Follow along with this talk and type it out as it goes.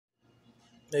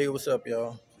Hey, what's up,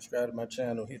 y'all? Subscribe to my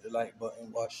channel, hit the like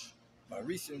button, watch my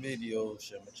recent videos,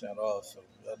 share my channel also.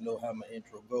 Y'all know how my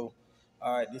intro go.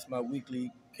 All right, this is my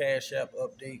weekly Cash App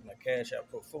update, my Cash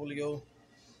App portfolio.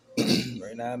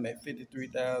 Right now I'm at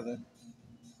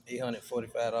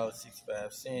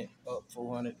 $53,845.65, up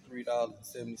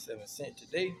 $403.77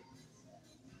 today.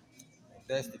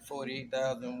 Invested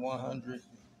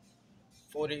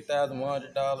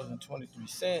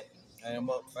 $48,100.23. I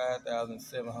am up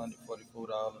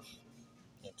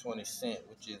 $5,744.20,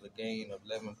 which is a gain of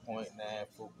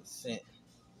 11.94%.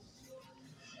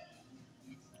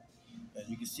 As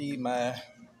you can see, my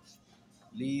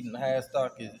lead and highest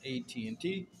stock is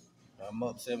AT&T. I'm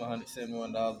up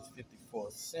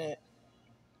 $771.54.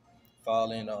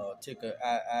 Following ticker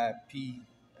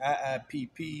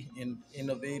IIPP,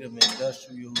 Innovative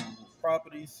Industrial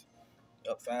Properties,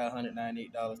 up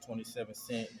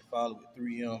 $598.27. Followed with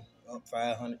 3M, up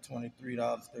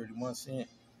 $523.31.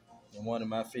 And one of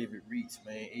my favorite REITs,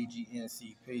 man,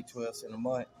 AGNC, paid 12 cents a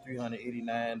month,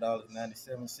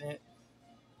 $389.97.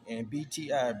 And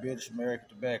BTI, British American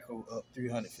Tobacco, up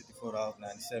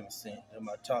 $354.97. They're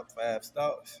my top 5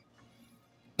 stocks.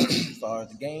 As far as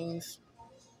the gains,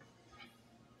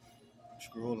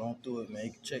 scroll on through it, man.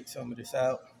 You can check some of this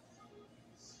out.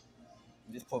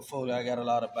 This portfolio, I got a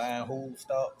lot of buy and hold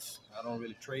stocks. I don't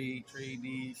really trade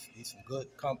these. These some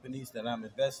good companies that I'm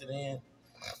invested in.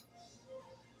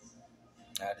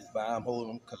 I just buy them, hold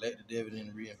them, collect the dividend,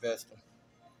 and reinvest them.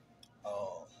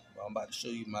 I'm about to show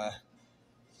you my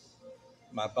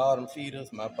bottom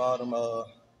feeders, my bottom or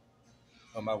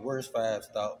my worst 5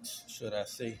 stocks, should I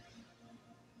say.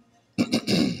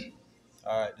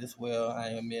 All right, this well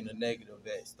I am in the negative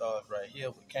at stars right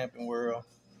here with Camping World.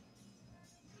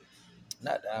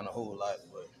 Not down a whole lot,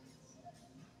 but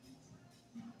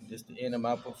just the end of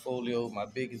my portfolio. My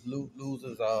biggest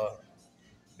losers are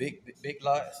big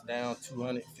lots down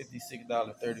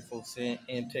 $256.34.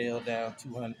 Intel down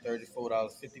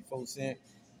 $234.54.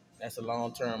 That's a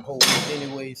long-term hold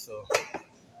anyway, so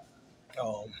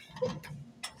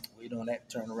we don't have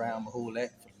to turn around and hold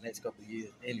that for the next couple of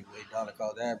years anyway. Dollar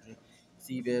cost averaging.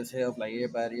 CVS Health, like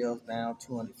everybody else, down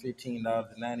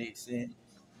 $215.98.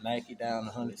 Nike down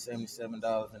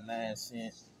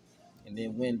 $177.09. And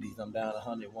then Wendy's, I'm down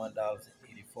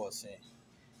 $101.84.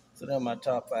 So they're my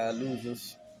top 5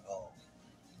 losers.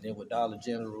 Then with Dollar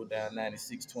General down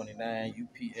 96.29,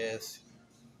 UPS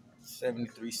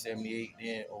 73.78,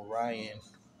 then Orion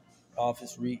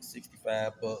Office REIT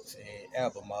 $65, and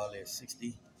Albemarle at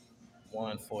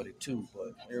 61.42.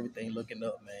 But everything looking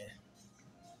up, man.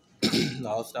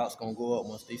 All stocks gonna go up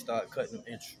once they start cutting them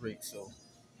interest rates. So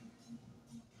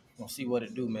we'll see what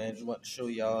it do, man. Just want to show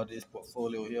y'all this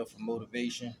portfolio here for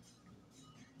motivation.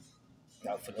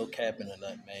 Not for no capping or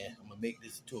nothing, man. I'm gonna make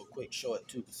this to a quick short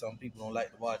too, because some people don't like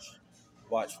to watch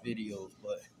videos.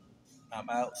 But I'm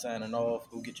out, signing off.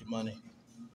 Go get your money.